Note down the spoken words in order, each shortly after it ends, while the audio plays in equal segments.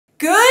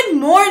Good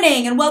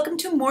morning and welcome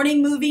to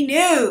Morning Movie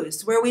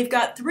News, where we've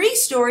got 3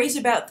 stories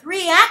about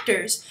 3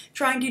 actors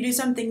trying to do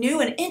something new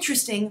and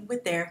interesting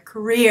with their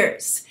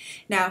careers.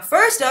 Now,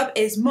 first up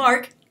is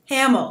Mark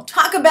Hamill.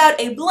 Talk about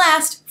a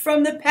blast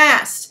from the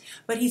past.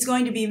 But he's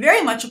going to be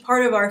very much a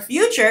part of our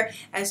future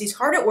as he's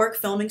hard at work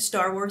filming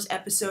Star Wars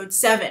Episode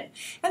 7.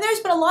 And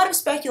there's been a lot of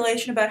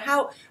speculation about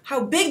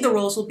how big the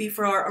roles will be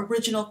for our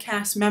original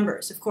cast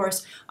members. Of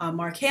course,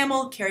 Mark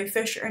Hamill, Carrie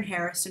Fisher, and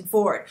Harrison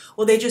Ford.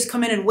 Will they just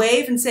come in and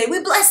wave and say, "We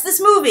bless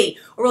this movie"?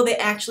 Or will they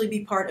actually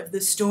be part of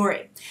the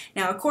story?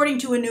 Now, according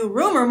to a new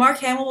rumor, Mark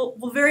Hamill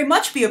will very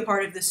much be a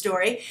part of the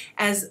story,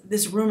 as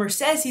this rumor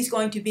says he's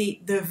going to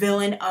be the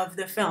villain of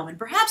the film, and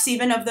perhaps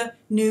even of the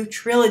new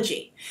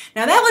trilogy.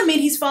 Now, that would mean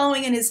he's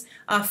following in his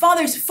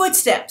father's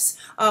footsteps,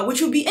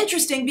 which would be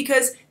interesting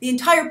because the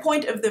entire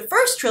point of the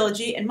first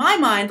trilogy, in my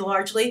mind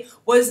largely,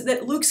 was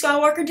that Luke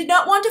Skywalker did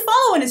not want to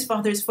follow in his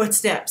father's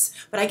footsteps.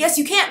 But I guess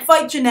you can't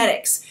fight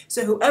genetics,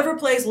 so whoever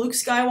plays Luke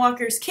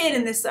Skywalker's kid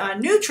in this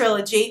new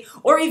trilogy,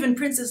 or even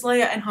Princess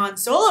Leia and Han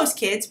Solo's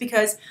kids,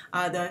 because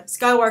the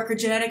Skywalker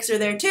genetics are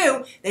there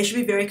too, they should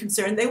be very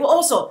concerned they will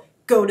also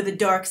go to the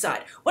dark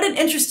side. What an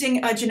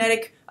interesting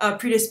genetic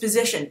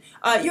predisposition.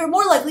 You're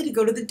more likely to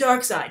go to the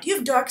dark side. Do you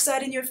have dark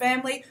side in your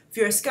family? If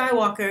you're a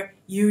Skywalker,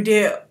 you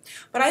do.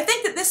 But I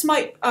think that this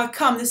might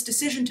this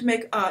decision to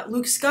make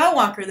Luke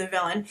Skywalker the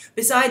villain,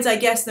 besides, I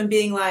guess, them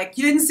being like,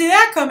 "You didn't see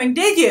that coming,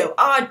 did you?"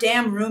 Ah,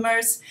 damn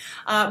rumors.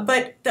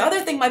 But the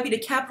other thing might be to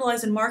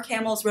capitalize on Mark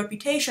Hamill's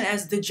reputation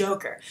as the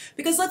Joker.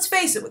 Because let's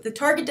face it, with the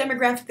target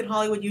demographic that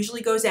Hollywood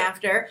usually goes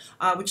after,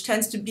 which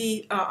tends to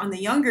be on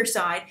the younger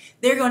side,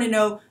 they're going to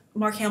know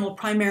Mark Hamill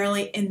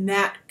primarily in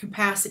that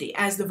capacity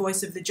as the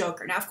voice of the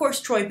Joker. Now, of course,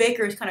 Troy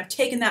Baker has kind of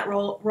taken that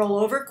role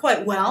over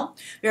quite well,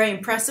 very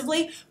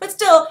impressively, but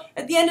still,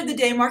 at the end of the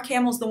day, Mark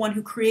Hamill's the one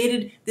who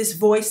created this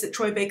voice that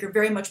Troy Baker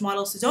very much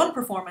models his own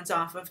performance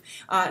off of.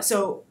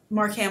 So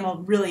Mark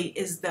Hamill really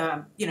is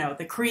the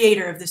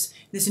creator of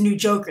this new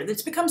Joker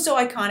that's become so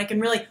iconic and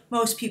really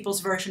most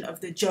people's version of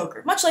the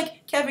Joker, much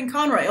like Kevin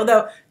Conroy,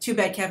 although too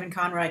bad Kevin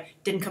Conroy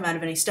didn't come out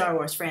of any Star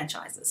Wars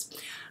franchises.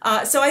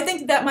 So I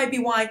think that might be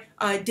why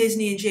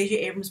Disney and J.J.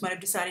 Abrams might have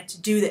decided to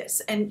do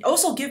this, and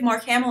also give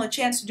Mark Hamill a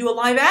chance to do a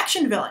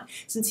live-action villain,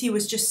 since he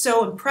was just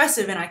so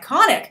impressive and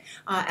iconic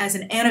as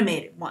an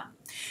animated one.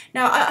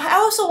 Now, I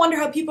also wonder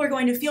how people are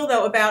going to feel,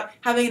 though, about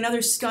having another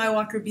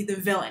Skywalker be the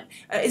villain.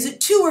 Is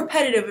it too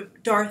repetitive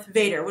of Darth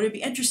Vader? Would it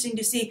be interesting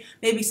to see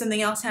maybe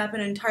something else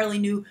happen, an entirely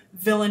new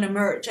villain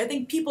emerge? I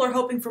think people are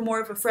hoping for more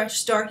of a fresh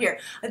start here.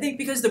 I think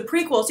because the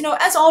prequels,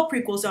 as all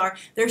prequels are,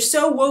 they're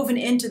so woven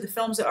into the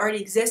films that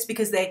already exist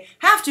because they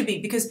have to be,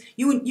 because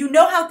you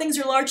know how things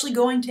are largely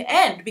going to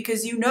end,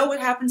 because you know what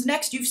happens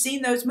next. You've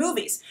seen those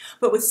movies.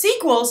 But with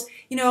sequels,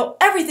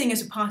 everything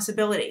is a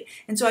possibility.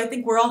 And so I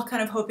think we're all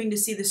kind of hoping to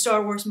see the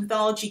Star Wars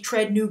mythology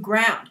tread new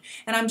ground.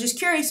 And I'm just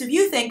curious if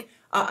you think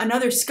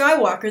another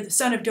Skywalker, the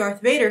son of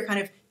Darth Vader, kind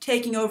of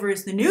taking over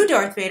as the new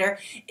Darth Vader,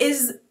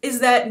 is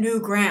that new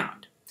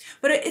ground.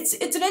 But it's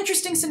an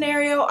interesting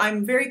scenario.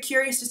 I'm very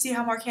curious to see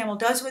how Mark Hamill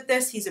does with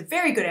this. He's a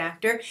very good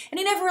actor, and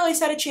he never really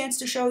had a chance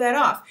to show that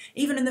off.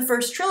 Even in the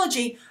first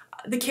trilogy,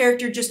 the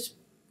character just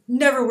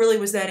never really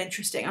was that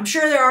interesting. I'm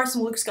sure there are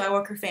some Luke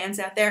Skywalker fans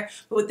out there,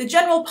 but with the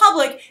general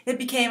public, it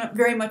became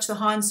very much the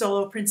Han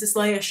Solo Princess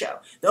Leia show,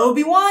 the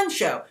Obi-Wan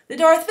show, the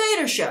Darth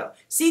Vader show,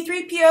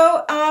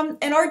 C-3PO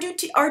and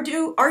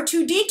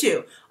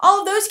R2-D2. All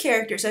of those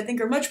characters, I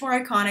think, are much more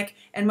iconic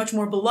and much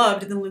more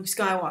beloved than Luke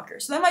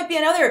Skywalker. So that might be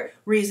another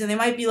reason. They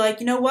might be like,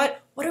 you know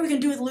what? What are we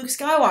going to do with Luke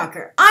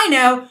Skywalker? I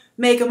know!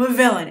 Make him a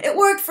villain. It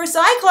worked for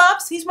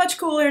Cyclops. He's much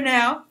cooler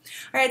now. All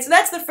right, so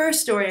that's the first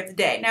story of the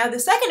day. Now, the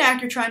second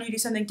actor trying to do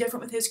something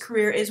different with his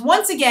career is,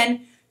 once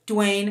again,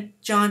 Dwayne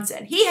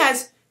Johnson. He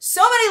has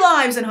so many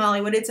lives in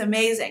Hollywood, it's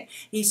amazing.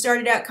 He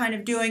started out kind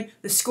of doing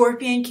The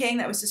Scorpion King.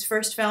 That was his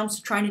first film,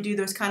 so trying to do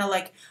those kind of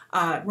like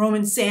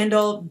Roman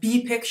Sandal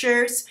B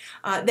pictures.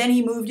 Then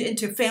he moved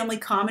into family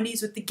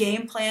comedies with The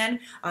Game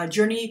Plan,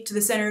 Journey to the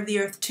Center of the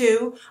Earth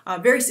 2.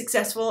 Very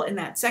successful in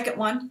that second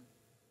one.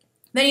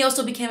 Then he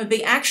also became a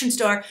big action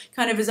star,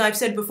 kind of, as I've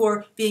said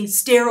before, being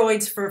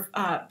steroids for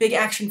big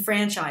action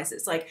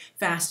franchises like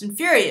Fast and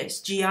Furious,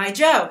 G.I.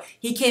 Joe.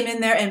 He came in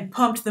there and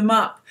pumped them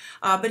up.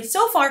 But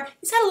so far,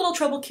 he's had a little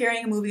trouble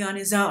carrying a movie on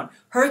his own.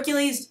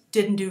 Hercules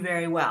didn't do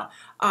very well.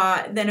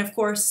 Then, of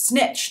course,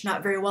 Snitch,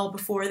 not very well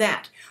before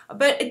that.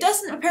 But it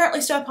doesn't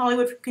apparently stop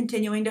Hollywood from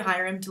continuing to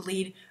hire him to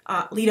lead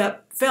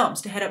up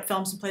films, to head up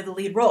films and play the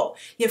lead role.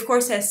 He, of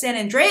course, has San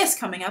Andreas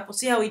coming up. We'll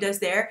see how he does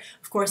there.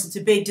 Of course, it's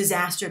a big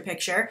disaster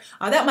picture.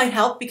 That might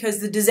help because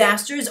the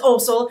disaster is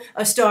also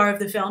a star of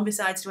the film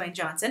besides Dwayne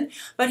Johnson.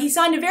 But he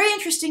signed a very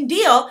interesting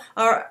deal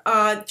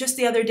just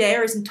the other day,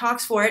 or is in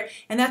talks for it,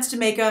 and that's to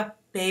make a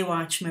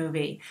Baywatch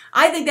movie.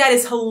 I think that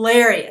is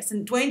hilarious,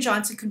 and Dwayne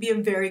Johnson could be a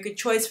very good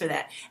choice for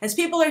that. As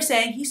people are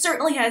saying, he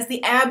certainly has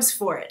the abs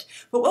for it.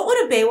 But what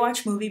would a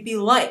Baywatch movie be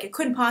like? It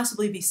couldn't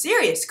possibly be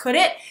serious, could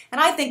it?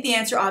 And I think the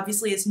answer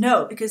obviously is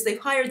no, because they've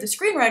hired the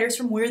screenwriters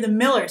from We're the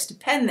Millers to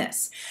pen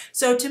this.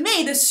 So to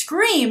me, this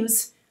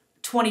screams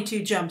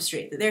 22 Jump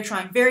Street. That they're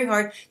trying very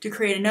hard to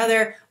create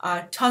another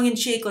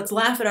tongue-in-cheek, let's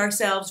laugh at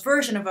ourselves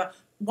version of a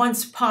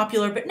once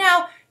popular but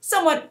now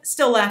somewhat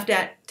still laughed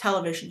at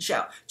television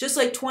show. Just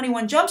like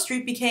 21 Jump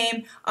Street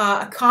became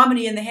a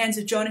comedy in the hands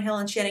of Jonah Hill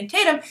and Channing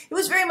Tatum, it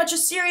was very much a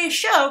serious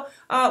show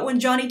when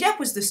Johnny Depp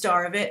was the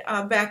star of it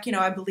back,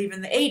 I believe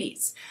in the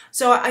 80s.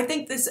 So I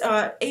think this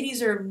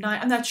 80s or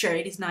I'm not sure,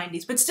 80s,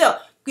 90s, but still,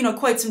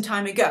 quite some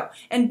time ago.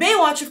 And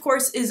Baywatch, of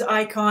course, is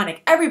iconic.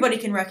 Everybody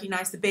can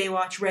recognize the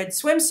Baywatch red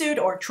swimsuit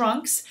or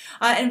trunks.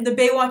 And the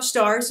Baywatch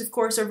stars, of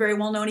course, are very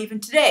well known even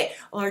today,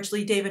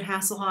 largely David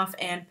Hasselhoff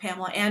and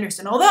Pamela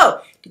Anderson.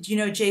 Although, did you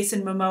know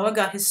Jason Momoa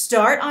got his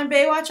start on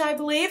Baywatch, I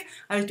believe?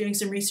 I was doing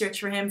some research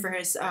for him for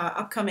his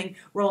upcoming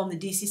role in the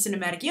DC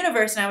Cinematic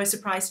Universe, and I was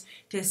surprised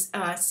to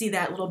see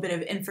that little bit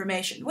of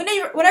information.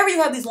 Whenever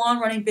you have these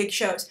long-running big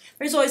shows,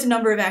 there's always a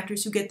number of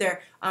actors who get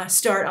their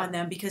start on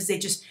them because they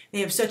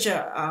have such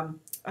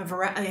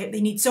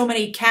they need so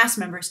many cast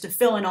members to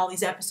fill in all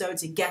these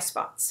episodes and guest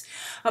spots.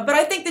 But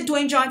I think that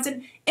Dwayne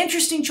Johnson,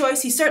 interesting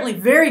choice. He's certainly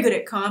very good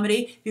at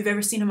comedy, if you've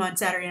ever seen him on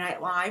Saturday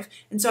Night Live.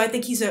 And so I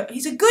think he's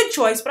a good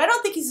choice, but I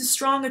don't think he's as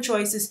strong a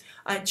choice as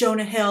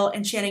Jonah Hill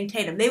and Channing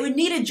Tatum. They would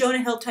need a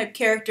Jonah Hill type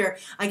character,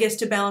 I guess,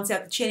 to balance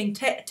out the Channing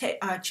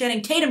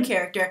Tatum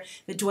character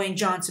that Dwayne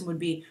Johnson would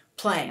be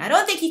playing. I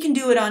don't think he can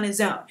do it on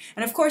his own.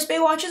 And of course,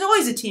 Baywatch is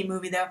always a team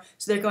movie, though,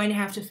 so they're going to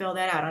have to fill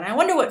that out. And I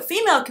wonder what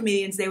female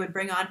comedians they would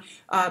bring on,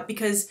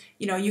 because,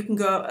 you can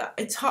go,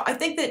 it's hard. I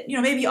think that,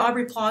 maybe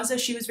Aubrey Plaza,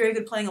 she was very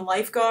good playing a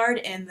lifeguard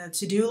in the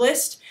To-Do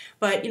List,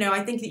 but,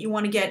 I think that you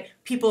want to get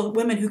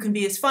women who can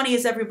be as funny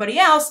as everybody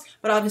else,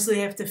 but obviously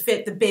they have to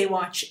fit the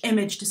Baywatch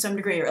image to some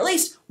degree, or at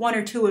least one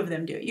or two of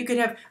them do. You could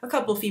have a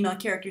couple of female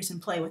characters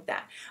and play with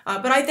that.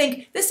 But I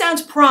think this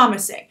sounds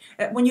promising.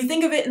 When you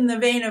think of it in the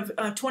vein of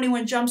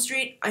 21 Jump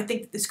Street, I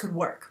think that this could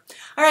work.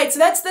 All right, so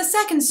that's the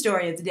second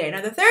story of the day.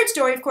 Now, the third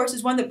story, of course,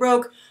 is one that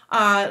broke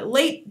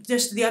late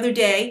just the other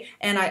day,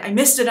 and I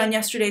missed it on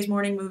yesterday's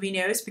morning movie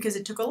news because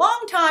it took a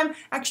long time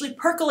actually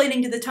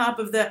percolating to the top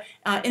of the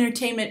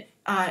entertainment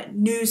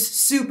news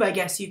soup, I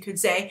guess you could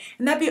say.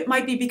 And that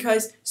might be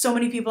because so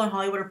many people in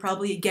Hollywood are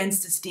probably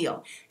against this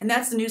deal. And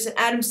that's the news that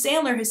Adam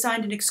Sandler has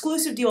signed an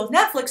exclusive deal with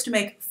Netflix to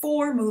make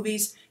 4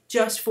 movies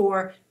just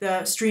for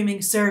the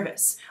streaming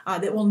service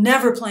that will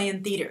never play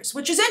in theaters,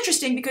 which is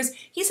interesting because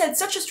he's had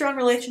such a strong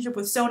relationship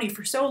with Sony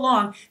for so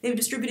long. They've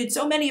distributed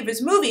so many of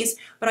his movies,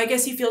 but I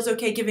guess he feels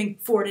okay giving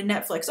 4 to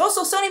Netflix.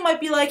 Also, Sony might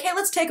be like, hey,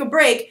 let's take a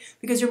break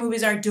because your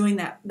movies aren't doing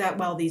that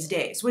well these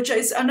days, which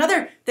is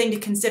another thing to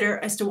consider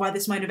as to why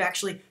this might have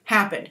actually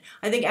happened.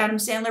 I think Adam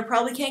Sandler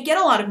probably can't get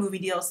a lot of movie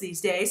deals these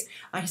days.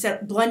 He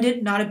said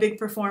Blended, not a big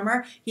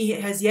performer. He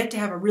has yet to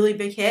have a really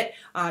big hit.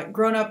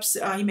 Grown Ups,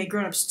 he made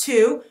Grown Ups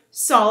 2.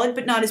 Solid,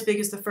 but not as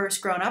big as the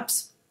first Grown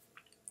Ups.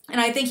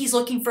 And I think he's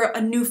looking for a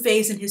new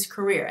phase in his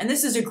career, and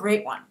this is a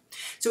great one.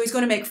 So he's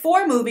going to make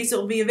 4 movies that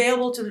will be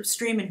available to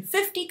stream in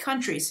 50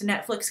 countries to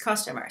Netflix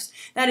customers.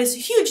 That is a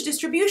huge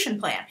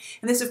distribution plan.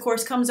 And this, of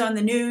course, comes on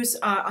the news,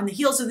 on the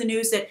heels of the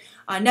news that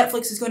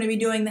Netflix is going to be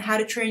doing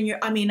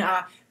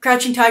the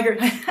Crouching Tiger,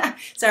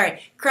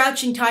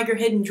 Crouching Tiger,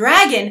 Hidden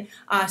Dragon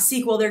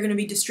sequel. They're going to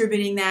be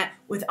distributing that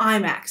with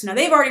IMAX. Now,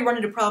 they've already run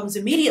into problems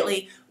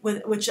immediately,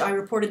 which I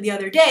reported the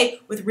other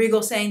day, with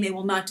Regal saying they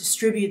will not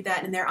distribute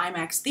that in their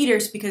IMAX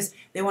theaters because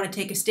they want to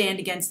take a stand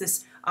against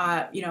this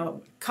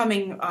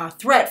coming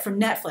threat from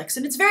Netflix.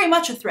 And it's very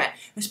much a threat,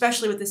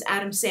 especially with this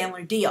Adam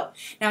Sandler deal.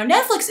 Now,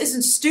 Netflix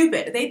isn't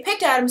stupid. They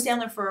picked Adam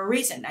Sandler for a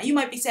reason. Now, you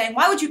might be saying,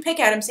 why would you pick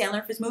Adam Sandler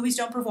if his movies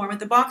don't perform at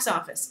the box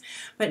office?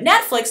 But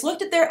Netflix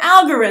looked at their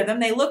algorithm.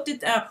 They looked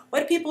at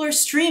what people are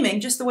streaming,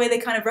 just the way they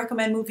kind of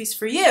recommend movies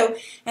for you,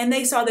 and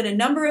they saw that a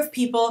number of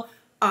people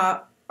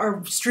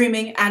are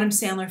streaming Adam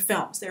Sandler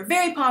films. They're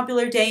very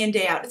popular day in,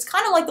 day out. It's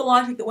kind of like the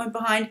logic that went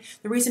behind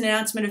the recent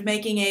announcement of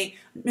making a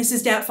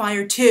Mrs.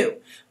 Doubtfire 2,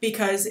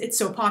 because it's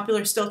so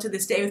popular still to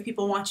this day with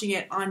people watching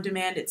it on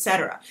demand,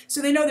 etc.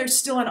 So they know there's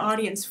still an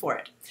audience for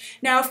it.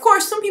 Now, of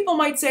course, some people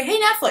might say, hey,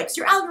 Netflix,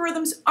 your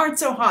algorithms aren't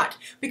so hot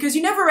because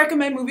you never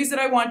recommend movies that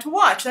I want to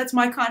watch. That's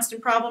my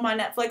constant problem on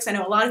Netflix. I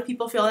know a lot of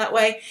people feel that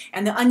way,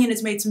 and The Onion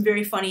has made some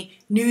very funny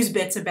news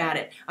bits about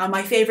it.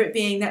 My favorite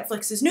being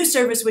Netflix's new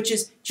service, which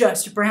is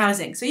just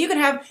browsing. So you can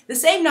have the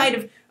same night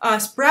of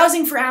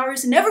browsing for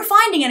hours and never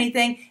finding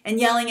anything and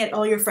yelling at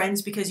all your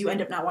friends because you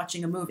end up not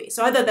watching a movie.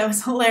 So I thought that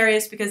was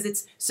hilarious because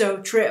it's so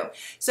true.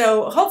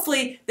 So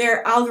hopefully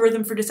their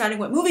algorithm for deciding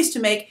what movies to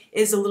make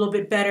is a little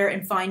bit better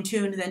and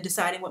fine-tuned than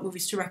deciding what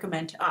movies to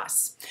recommend to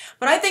us.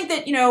 But I think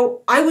that,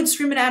 I would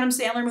stream an Adam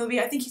Sandler movie.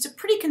 I think he's a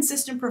pretty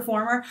consistent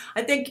performer.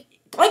 I think,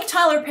 like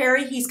Tyler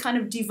Perry, he's kind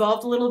of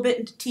devolved a little bit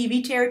into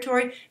TV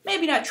territory,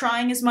 maybe not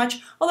trying as much,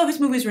 although his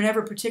movies were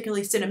never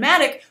particularly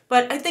cinematic,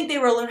 but I think they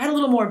had a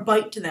little more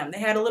bite to them. They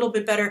had a little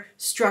bit better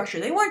structure.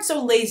 They weren't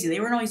so lazy.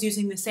 They weren't always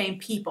using the same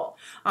people.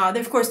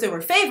 Of course, they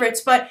were favorites,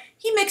 but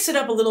he mixed it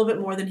up a little bit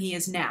more than he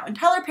is now. And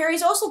Tyler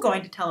Perry's also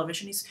going to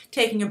television. He's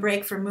taking a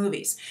break from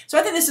movies. So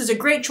I think this is a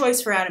great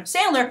choice for Adam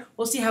Sandler.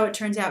 We'll see how it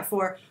turns out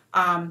for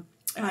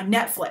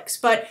Netflix.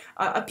 But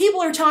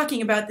people are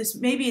talking about this.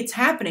 Maybe it's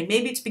happening.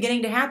 Maybe it's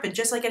beginning to happen,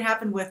 just like it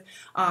happened with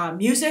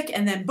music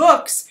and then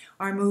books.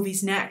 Are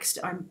movies next?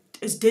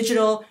 Is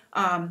digital,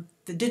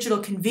 the digital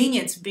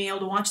convenience of being able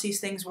to watch these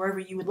things wherever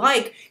you would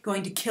like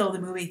going to kill the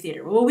movie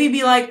theater? Will we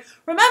be like,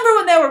 remember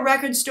when there were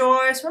record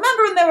stores?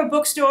 Remember when there were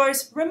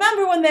bookstores?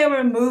 Remember when there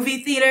were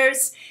movie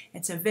theaters?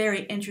 It's a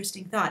very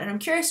interesting thought, and I'm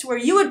curious to where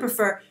you would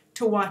prefer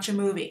to watch a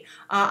movie.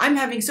 I'm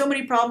having so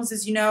many problems,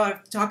 as you know. I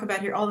talk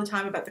about here all the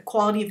time about the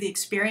quality of the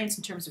experience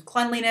in terms of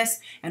cleanliness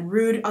and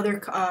rude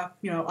other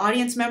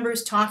audience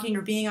members talking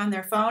or being on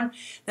their phone,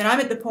 that I'm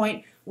at the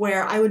point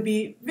where I would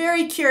be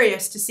very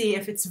curious to see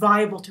if it's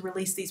viable to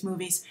release these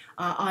movies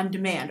on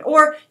demand.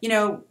 Or,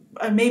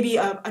 maybe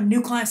a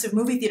new class of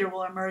movie theater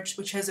will emerge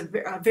which has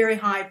a very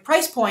high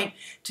price point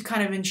to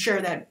kind of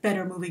ensure that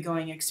better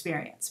movie-going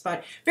experience.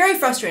 But very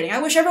frustrating.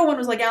 I wish everyone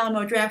was like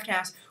Alamo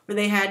Drafthouse, where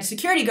they had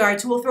security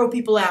guards who will throw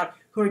people out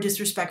who are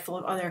disrespectful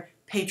of other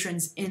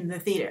patrons in the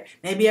theater.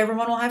 Maybe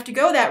everyone will have to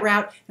go that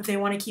route if they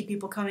want to keep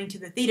people coming to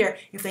the theater,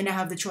 if they now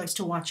have the choice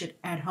to watch it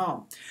at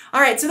home.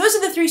 All right, so those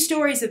are the 3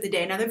 stories of the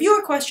day. Now, the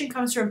viewer question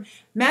comes from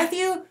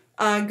Matthew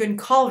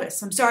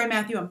Goncalves. I'm sorry,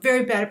 Matthew, I'm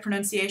very bad at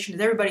pronunciation,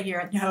 as everybody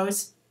here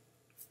knows.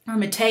 Or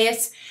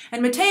Mateus.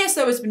 And Mateus,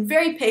 though, has been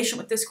very patient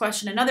with this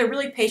question, another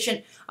really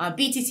patient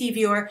BTT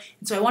viewer,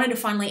 and so I wanted to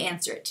finally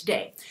answer it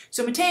today.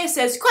 So Mateus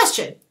says,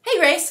 question, hey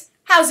Grace,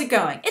 how's it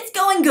going? It's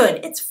going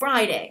good. It's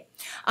Friday.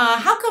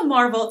 How come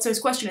Marvel, so his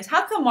question is,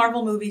 how come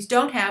Marvel movies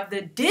don't have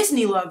the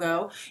Disney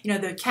logo,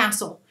 the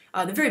castle,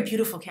 the very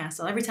beautiful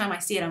castle? Every time I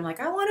see it, I'm like,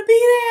 I want to be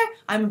there.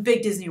 I'm a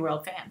big Disney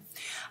World fan.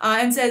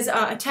 And says,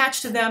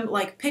 attached to them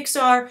like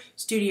Pixar,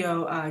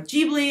 Studio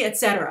Ghibli,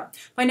 etc.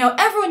 By now,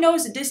 everyone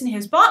knows that Disney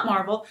has bought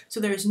Marvel, so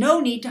there is no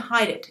need to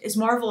hide it. Is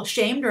Marvel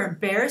ashamed or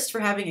embarrassed for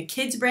having a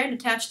kids brand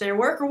attached to their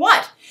work, or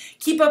what?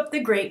 Keep up the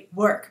great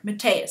work.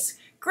 Mateus.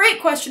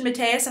 Great question,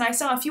 Mateus, and I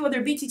saw a few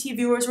other BTT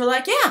viewers were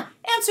like, yeah,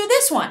 answer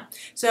this one.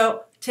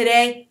 So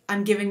today,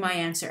 I'm giving my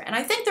answer. And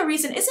I think the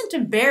reason isn't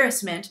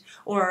embarrassment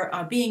or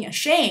being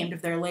ashamed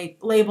of their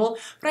label,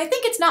 but I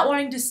think it's not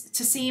wanting to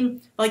seem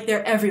like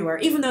they're everywhere,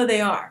 even though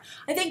they are.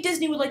 I think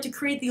Disney would like to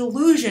create the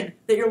illusion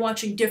that you're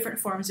watching different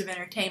forms of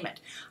entertainment.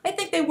 I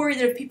think they worry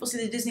that if people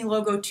see the Disney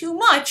logo too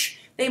much,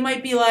 they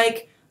might be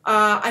like,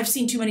 I've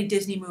seen too many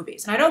Disney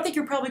movies. And I don't think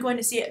you're probably going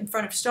to see it in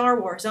front of Star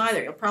Wars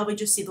either. You'll probably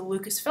just see the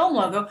Lucasfilm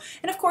logo.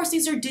 And of course,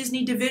 these are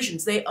Disney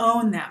divisions. They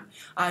own them.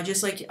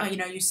 Just like,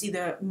 you see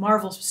the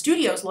Marvel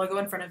Studios logo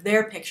in front of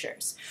their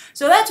pictures.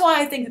 So that's why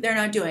I think that they're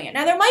not doing it.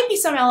 Now, there might be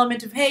some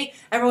element of, hey,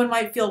 everyone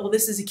might feel, well,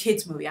 this is a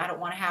kid's movie. I don't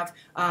want to have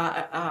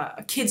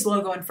a kid's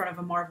logo in front of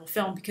a Marvel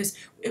film because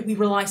we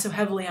rely so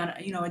heavily on,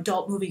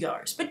 adult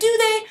moviegoers. But do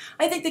they?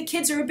 I think the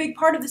kids are a big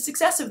part of the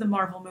success of the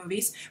Marvel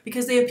movies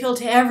because they appeal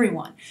to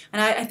everyone.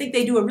 And I think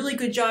they do a really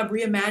good job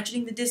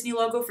reimagining the Disney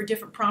logo for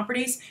different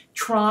properties.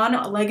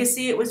 Tron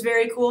Legacy, it was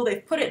very cool.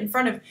 They've put it in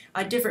front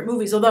of different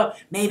movies, although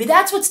maybe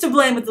that's what's to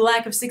blame with the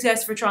lack of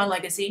success for Tron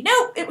Legacy.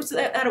 Nope, it was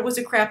that it was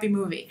a crappy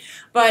movie.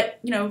 But,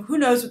 who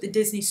knows what the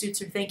Disney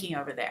suits are thinking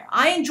over there.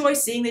 I enjoy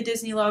seeing the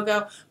Disney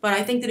logo, but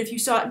I think that if you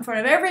saw it in front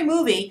of every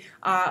movie,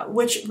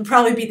 which would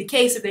probably be the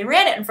case if they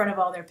ran it in front of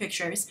all their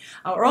pictures,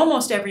 or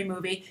almost every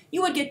movie,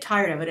 you would get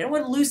tired of it. It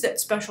would lose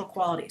that special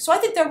quality. So I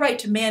think they're right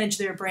to manage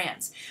their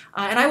brands.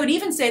 And I would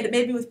even say that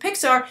maybe with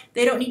Pixar,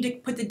 they don't need to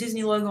put the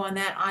Disney logo on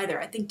that either.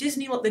 I think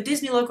the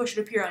Disney logo should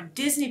appear on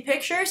Disney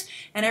Pictures,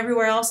 and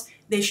everywhere else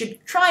they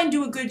should try and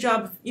do a good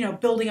job of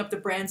building up the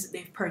brands that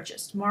they've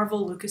purchased.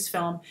 Marvel,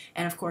 Lucasfilm,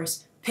 and of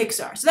course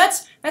Pixar. So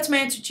that's my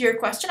answer to your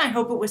question. I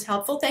hope it was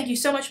helpful. Thank you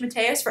so much,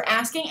 Mateus, for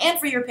asking and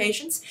for your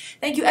patience.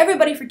 Thank you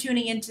everybody for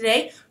tuning in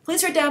today.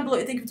 Please write down below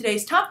what you think of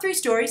today's top 3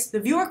 stories, the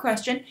viewer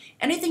question,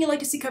 anything you'd like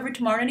to see covered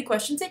tomorrow, any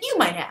questions that you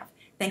might have.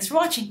 Thanks for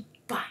watching.